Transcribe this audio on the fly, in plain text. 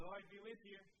with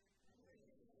you.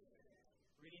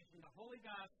 Reading from the Holy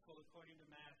Gospel according to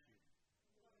Matthew.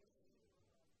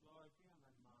 Lord, be on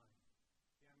my mind,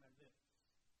 be on my lips,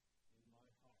 in my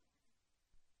heart.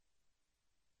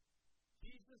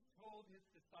 Jesus told his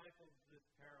disciples this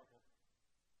parable.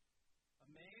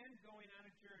 A man going on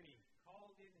a journey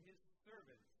called in his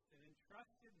servants and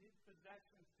entrusted his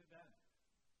possessions to them.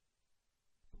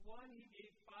 To one he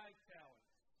gave 5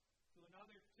 talents, to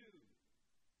another 2,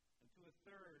 and to a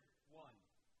third 1,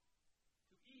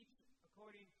 to each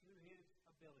according to his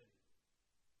ability.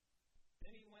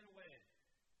 Then he went away.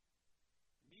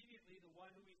 Immediately the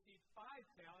one who received 5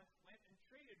 talents went and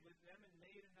traded with them and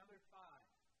made another 5.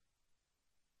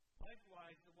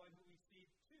 Likewise, the one who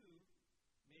received 2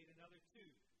 made another 2.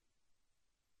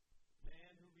 The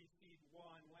man who received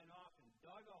 1 went off and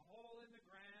dug a hole in the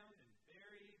ground and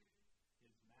buried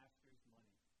his master's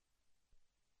money.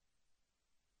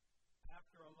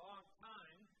 After a long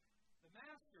time, the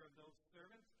master of those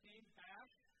servants came back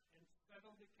and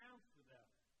settled accounts with them.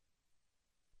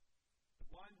 The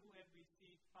one who had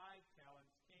received 5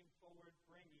 talents came forward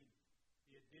bringing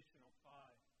the additional 5.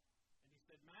 And he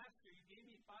said, Master, you gave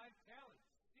me 5 talents.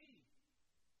 See,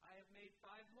 I have made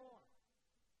 5 more.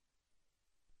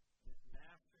 His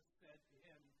master said to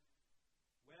him,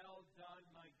 Well done,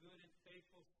 my good and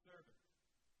faithful servant.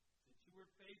 Since you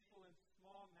were faithful in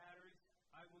small matters,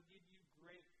 I will give you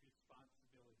great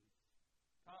responsibilities.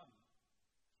 Come,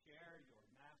 share your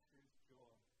master's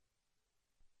joy.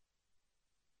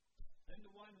 Then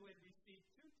the one who had received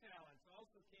 2 talents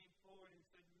also came forward and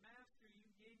said, Master, you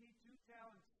gave me 2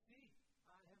 talents. See,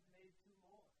 I have made 2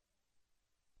 more.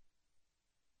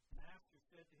 His master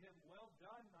said to him, Well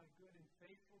done, my good and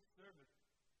faithful servant.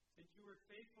 Since you were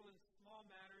faithful in small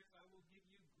matters, I will give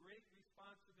you great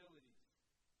responsibilities.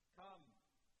 Come,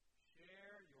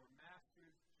 share your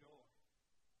master's joy.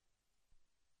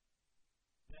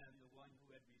 Then the one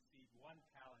who had received 1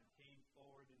 talent came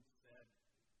forward and said,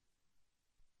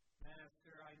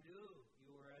 Master, I knew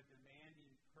you were a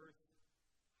demanding person,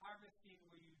 harvesting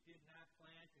where you did not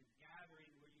plant and gathering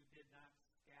where you did not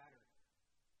scatter.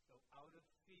 So out of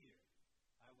fear,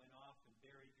 I went off and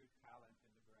buried your talent in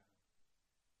the ground.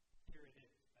 Here it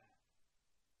is back.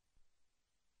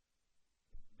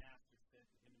 The master said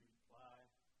to him in reply,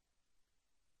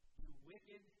 You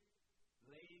wicked,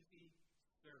 lazy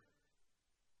servant.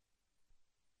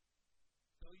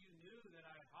 So you knew that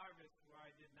I harvest where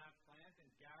I did not plant and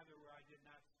gather where I did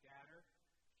not scatter.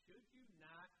 Should you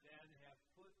not then have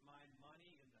put my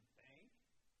money in the bank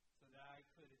so that I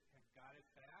could have got it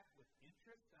back with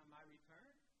interest on my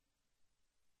return?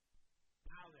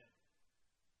 Now then,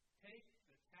 take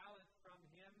the talent from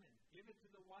him and give it to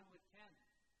the one with 10.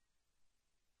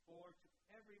 For to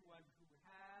everyone who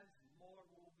has, more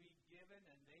will be given,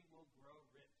 and they will grow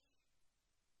rich.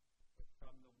 But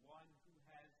from the one who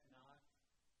has not,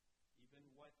 even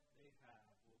what they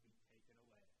have will be taken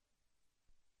away.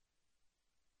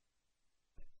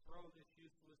 And throw this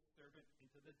useless servant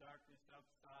into the darkness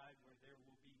outside, where there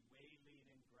will be wailing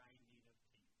and grinding of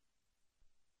teeth.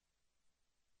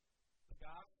 The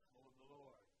Gospel of the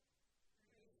Lord.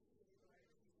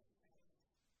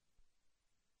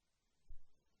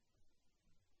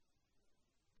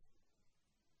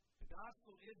 The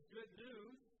Gospel is good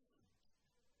news,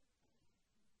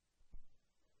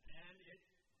 and it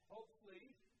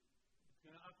hopefully it's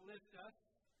going to uplift us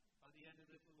by the end of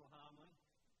this little homily.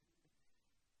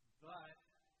 But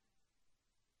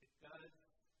it does,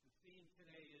 the theme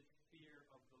today is fear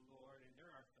of the Lord, and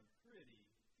there are some pretty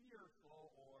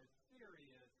fearful or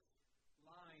serious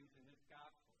lines in this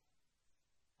gospel.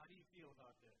 How do you feel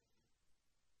about this?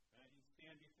 Right? You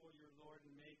stand before your Lord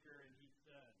and Maker, and He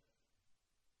says,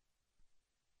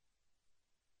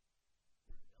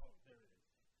 oh, there it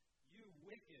is. You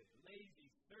wicked,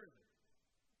 lazy servant.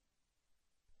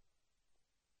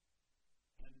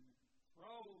 And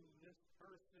throw this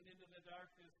person into the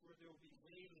darkness where there will be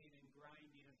wailing and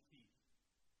grinding of teeth.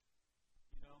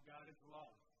 You know, God is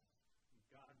love.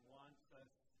 God wants us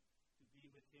to be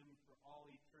with Him for all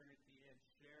eternity and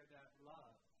share that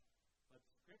love. But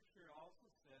Scripture also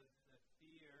says that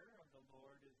fear of the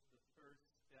Lord is the first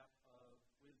step of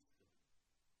wisdom.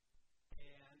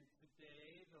 And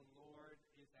today the Lord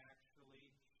is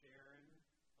actually sharing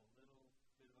a little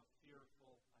bit of a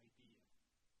fearful idea.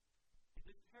 In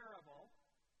this parable,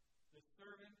 the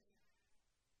servant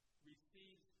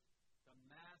receives the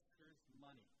master's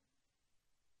money.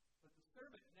 But the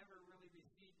servant never really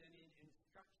received any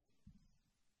instructions.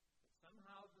 But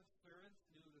somehow the servants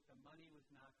knew that the money was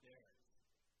not theirs.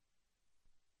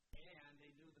 And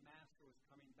they knew the master was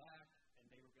coming back, and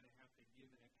they were going to have to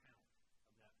give an account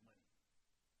of that money.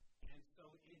 And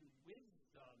so in wisdom,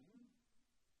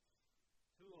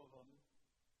 them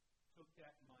took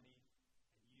that money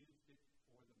and used it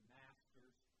for the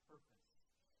master's purpose.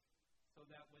 So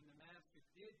that when the master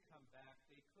did come back,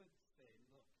 they could say,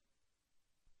 look,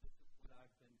 this is what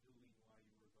I've been doing while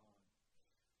you were gone.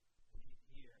 Read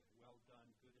here, well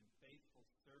done, good and faithful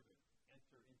servant,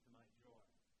 enter into my joy.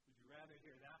 Would you rather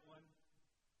hear that one?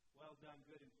 Well done,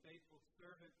 good and faithful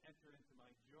servant, enter into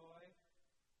my joy.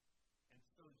 And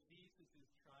so Jesus is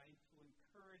trying to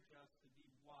encourage us to be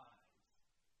wise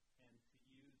and to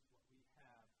use what we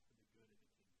have for the good of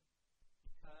the kingdom.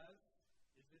 Because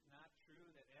is it not true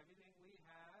that everything we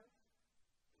have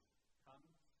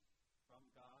comes from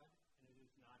God and it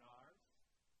is not ours?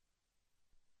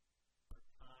 Our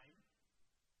time,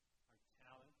 our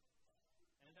talent,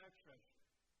 and our treasure.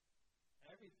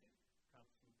 Everything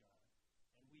comes from God.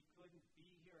 And we couldn't be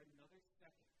here another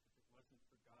second if it wasn't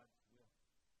for God's will.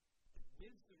 And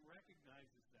wisdom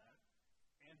recognizes that.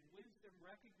 And wisdom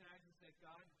recognizes that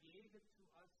God gave it to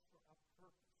us for a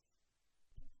purpose.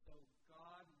 And so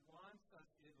God wants us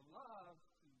in love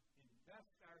to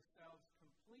invest ourselves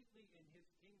completely in His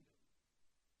kingdom.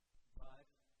 But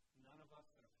none of us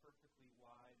are perfectly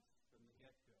wise from the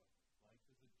get-go. Life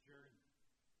is a journey.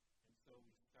 And so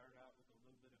we start out with a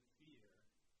little bit of fear,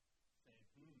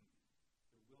 saying,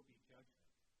 there will be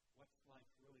judgment. What's life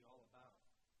really all about?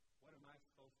 What am I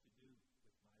supposed to do with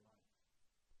my life?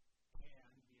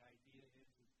 And the idea is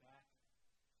that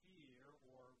fear,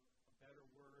 or a better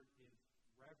word is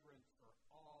reverence or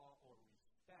awe or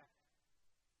respect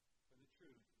for the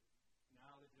truth,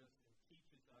 knowledges and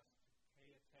teaches us to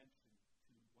pay attention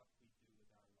to what we do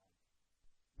with our life.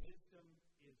 Wisdom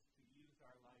is to use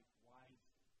our life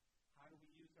wisely. How do we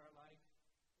use our life?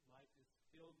 Life is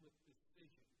filled with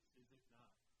decisions, is it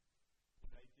not?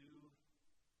 What I do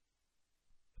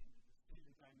and the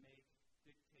decisions I make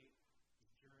dictate the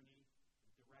journey,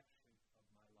 the direction of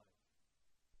my life.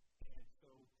 And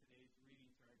so today's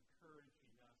readings are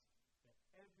encouraging us that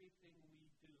everything we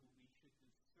do, we should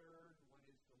discern what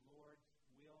is the Lord's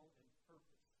will and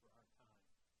purpose for our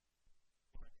time,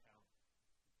 for our talent,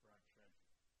 and for our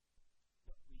treasure.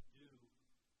 What we do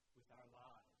with our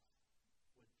lives,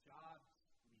 what jobs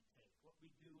we take, what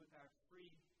we do with our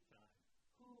free time,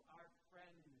 who our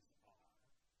friends are.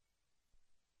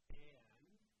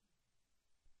 And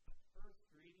the first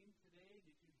reading today,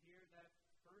 did you hear that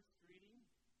first reading?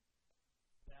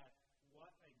 That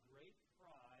what a great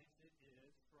prize it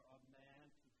is for a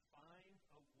man to find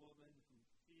a woman who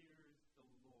fears the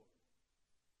Lord.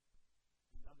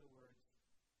 In other words,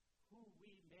 who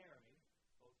we marry,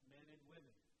 both men and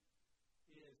women,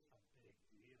 is a big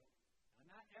deal.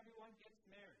 Now, not everyone gets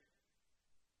married.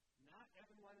 Not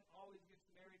everyone always gets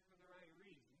married for the right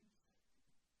reasons.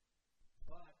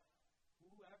 But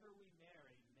whoever we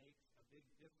marry makes a big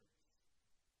difference.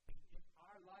 If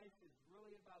our life is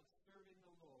really about serving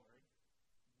the Lord,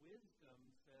 wisdom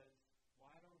says,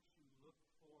 why don't you look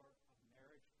for a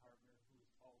marriage partner who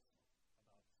is also about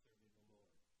serving the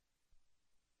Lord?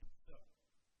 And so,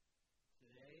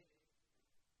 today,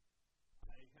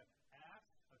 I have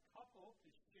asked a couple to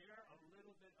share a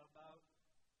little bit about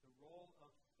the role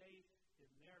of faith in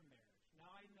their marriage.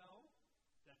 Now, I know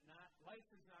that life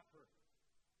is not perfect,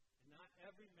 and not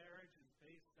every marriage is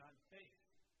based on faith.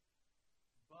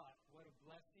 But what a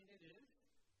blessing it is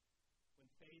when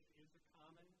faith is a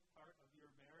common part of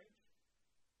your marriage.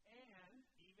 And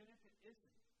even if it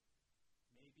isn't,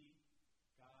 maybe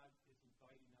God is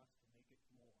inviting us to make it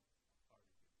more a part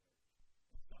of your marriage.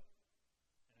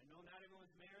 And I know not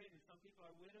everyone's married, and some people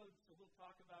are widowed, so we'll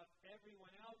talk about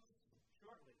everyone else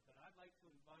shortly. But I'd like to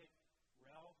invite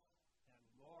Ralph and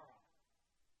Laura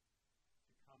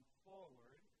to come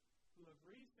forward, who have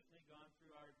recently gone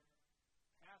through our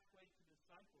pathway to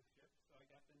discipleship, so I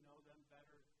got to know them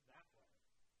better that way,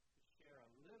 to share a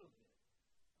little bit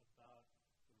about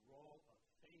the role of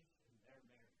faith in their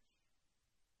marriage.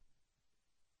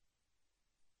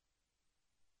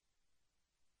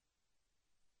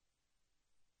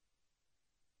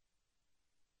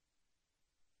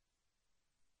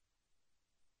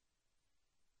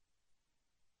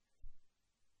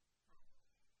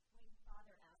 When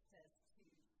Father asked us to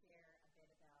share a bit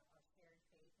about our shared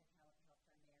faith and how it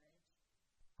helped our marriage,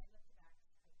 I thought back to my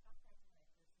first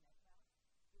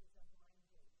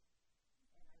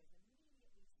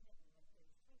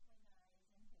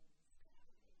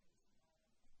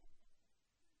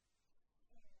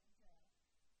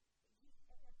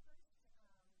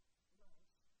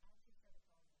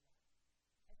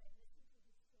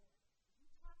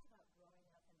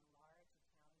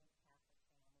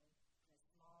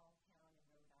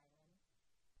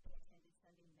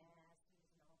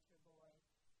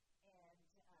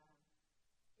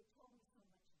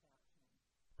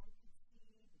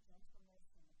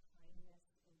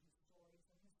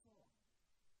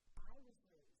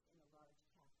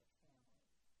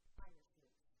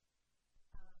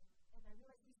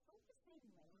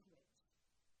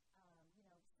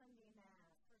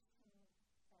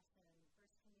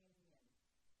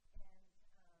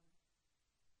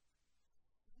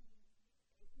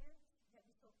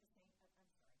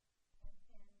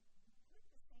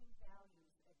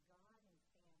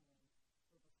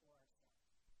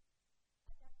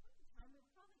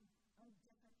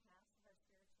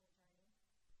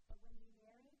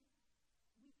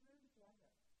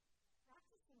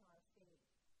practicing our faith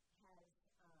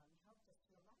has helped us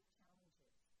through a lot of challenges.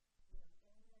 Illness,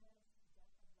 death of loved ones,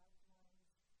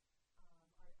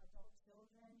 our adult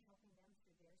children, helping them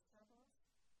through their struggles.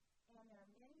 And there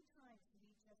are many times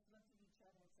we just looked at each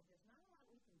other and said, there's not a lot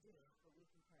we can do, but we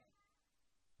can pray.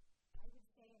 I would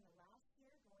say in the last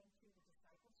year, going through the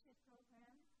discipleship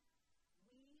program,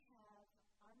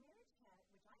 our marriage which I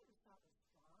always thought was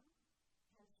strong,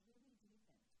 has really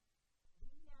deepened.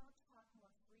 We now talk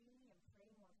more freely and pray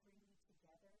more freely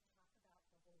together, talk about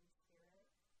the Holy Spirit,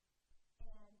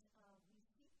 and we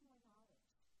seek more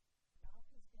knowledge. Ralph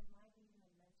has been my leading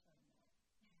and mentor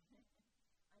in that.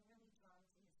 I'm really drawn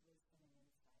to his wisdom and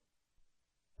insight.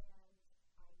 And I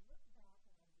look back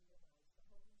and I realize the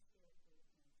Holy Spirit gave him to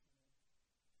me.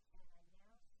 And I now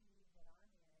see that our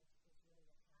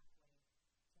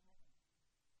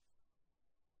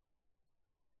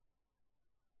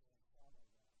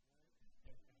marriage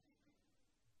is really a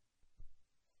pathway to heaven.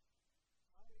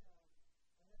 Follow that, right?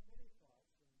 I have many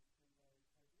thoughts, and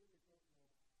I really don't know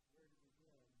where to begin. I guess I'll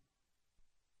start with a thought which seems to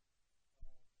just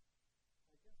wrap them all up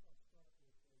together, which is that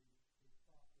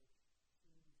I've become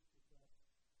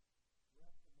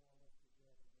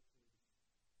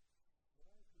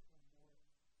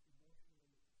more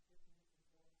emotionally intimate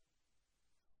with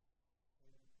God,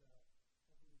 and I believe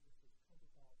this has come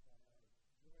about by our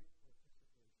joint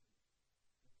participation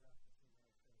in practicing our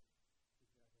faith together.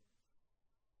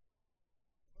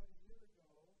 About a year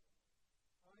ago,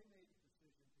 I made a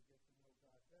decision to get to know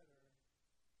God better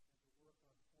and to work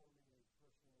on forming a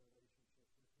personal relationship with Him.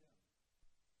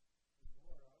 And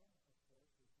Laura, of course, is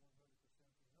 100%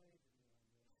 behind me on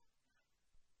this.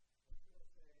 Or should I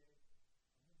say, 100%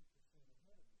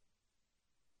 ahead of me.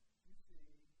 You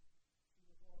see, she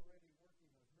was already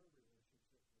working on her relationship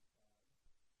with God.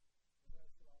 As I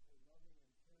saw a loving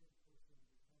and caring person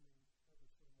becoming ever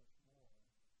so much more,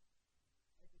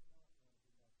 I did not want to be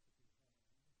left behind.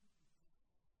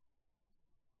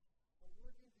 But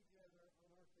working together on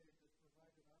our faith has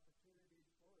provided opportunities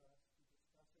for us to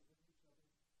discuss it with each other.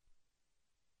 We use our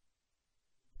time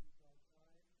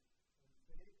and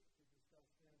faith to discuss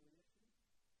family issues and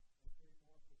pray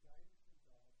more for guidance from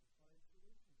God to find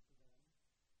solutions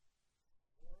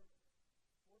to them, or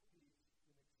for peace in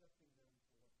accepting them for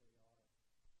what they are.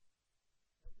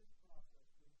 And this process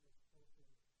brings us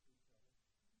closer to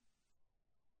each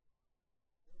other.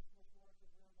 There's much more to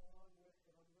ramble on with,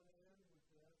 but I'm going to end with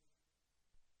this.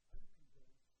 I'm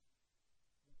convinced that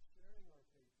sharing our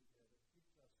faith together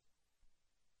keeps us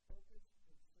focused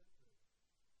and centered on those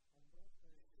things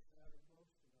that matter most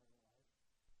in our life, and our marriage is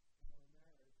one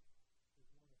of the most important.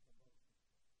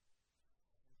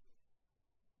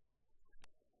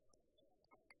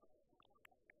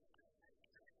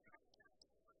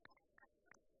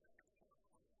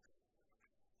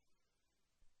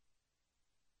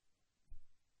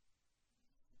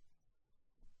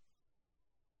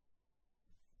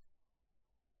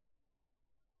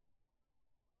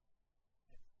 you.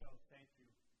 And so, thank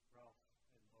you, Ralph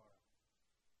and Laura.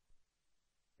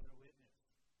 What a witness.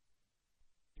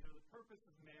 The purpose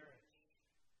of marriage,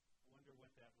 I wonder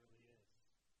what that really is.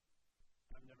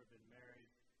 I've never been married,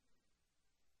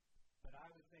 but I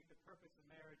would think the purpose of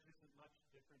marriage isn't much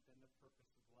different than the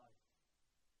purpose of life.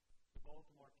 The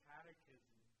Baltimore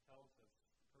Catechism tells us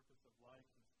the purpose of life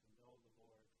is to know the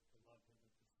Lord, to love Him,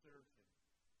 and to serve Him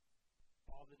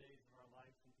all the days of our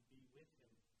life, and to be with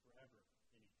Him forever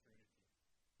in eternity.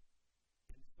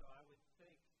 And so I would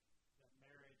think that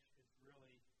marriage is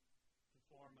really to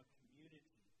form a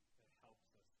community that helps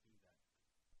us do that.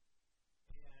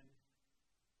 And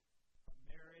a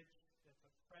marriage that's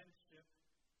a friendship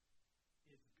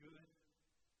is good.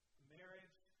 A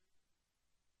marriage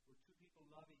where two people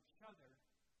love each other,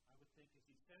 I would think, is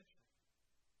essential.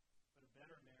 But a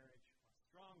better marriage, or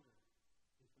stronger,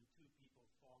 is when two people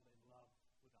fall in love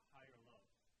with a higher love.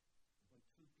 When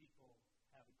two people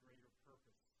have a greater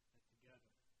purpose that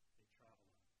together they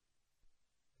travel on.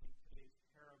 I think today's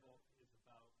parable is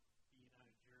about being on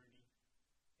a journey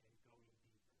and going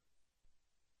deeper.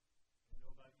 I don't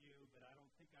know about you, but I don't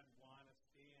think I'd want to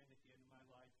stand at the end of my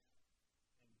life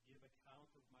and give account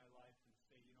of my life and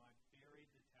say, I buried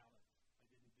the talent.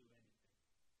 I didn't do anything.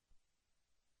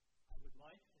 I would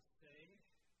like to say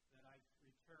that I've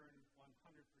returned 100%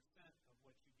 of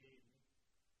what you gave me,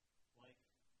 like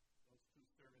those two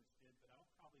servants did, but I'll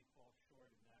probably fall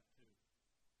short in that too.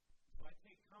 So I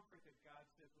take comfort that God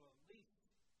says, well, at least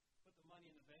put the money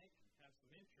in the bank and have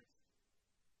some interest.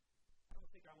 I don't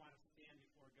think I want to stand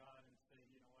before God and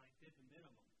say, I did the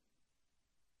minimum.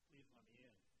 Please let me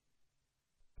in.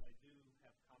 But I do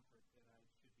have comfort that I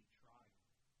should be trying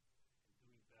and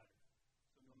doing better.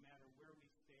 So no matter where we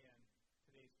stand,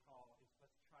 today's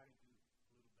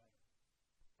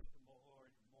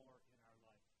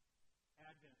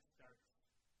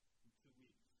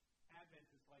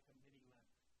Advent is like a mini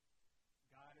Lent.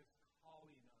 God is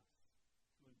calling us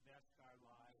to invest our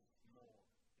lives more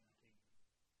in the kingdom,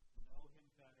 to know Him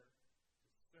better,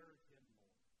 to serve Him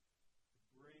more, to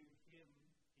bring Him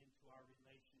into our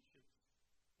relationships,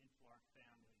 into our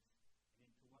families, and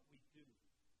into what we do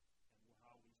and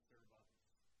how we serve others.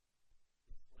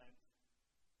 This Lent,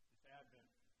 this Advent,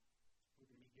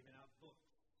 we're going to be giving out books.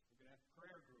 We're going to have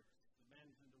prayer groups, the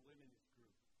men's and the women's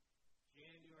group.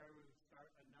 January, we will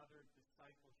start another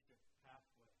discipleship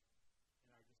pathway in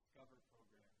our Discover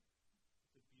program.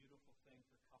 It's a beautiful thing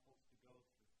for couples to go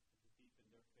through and to deepen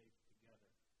their faith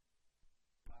together.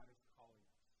 God is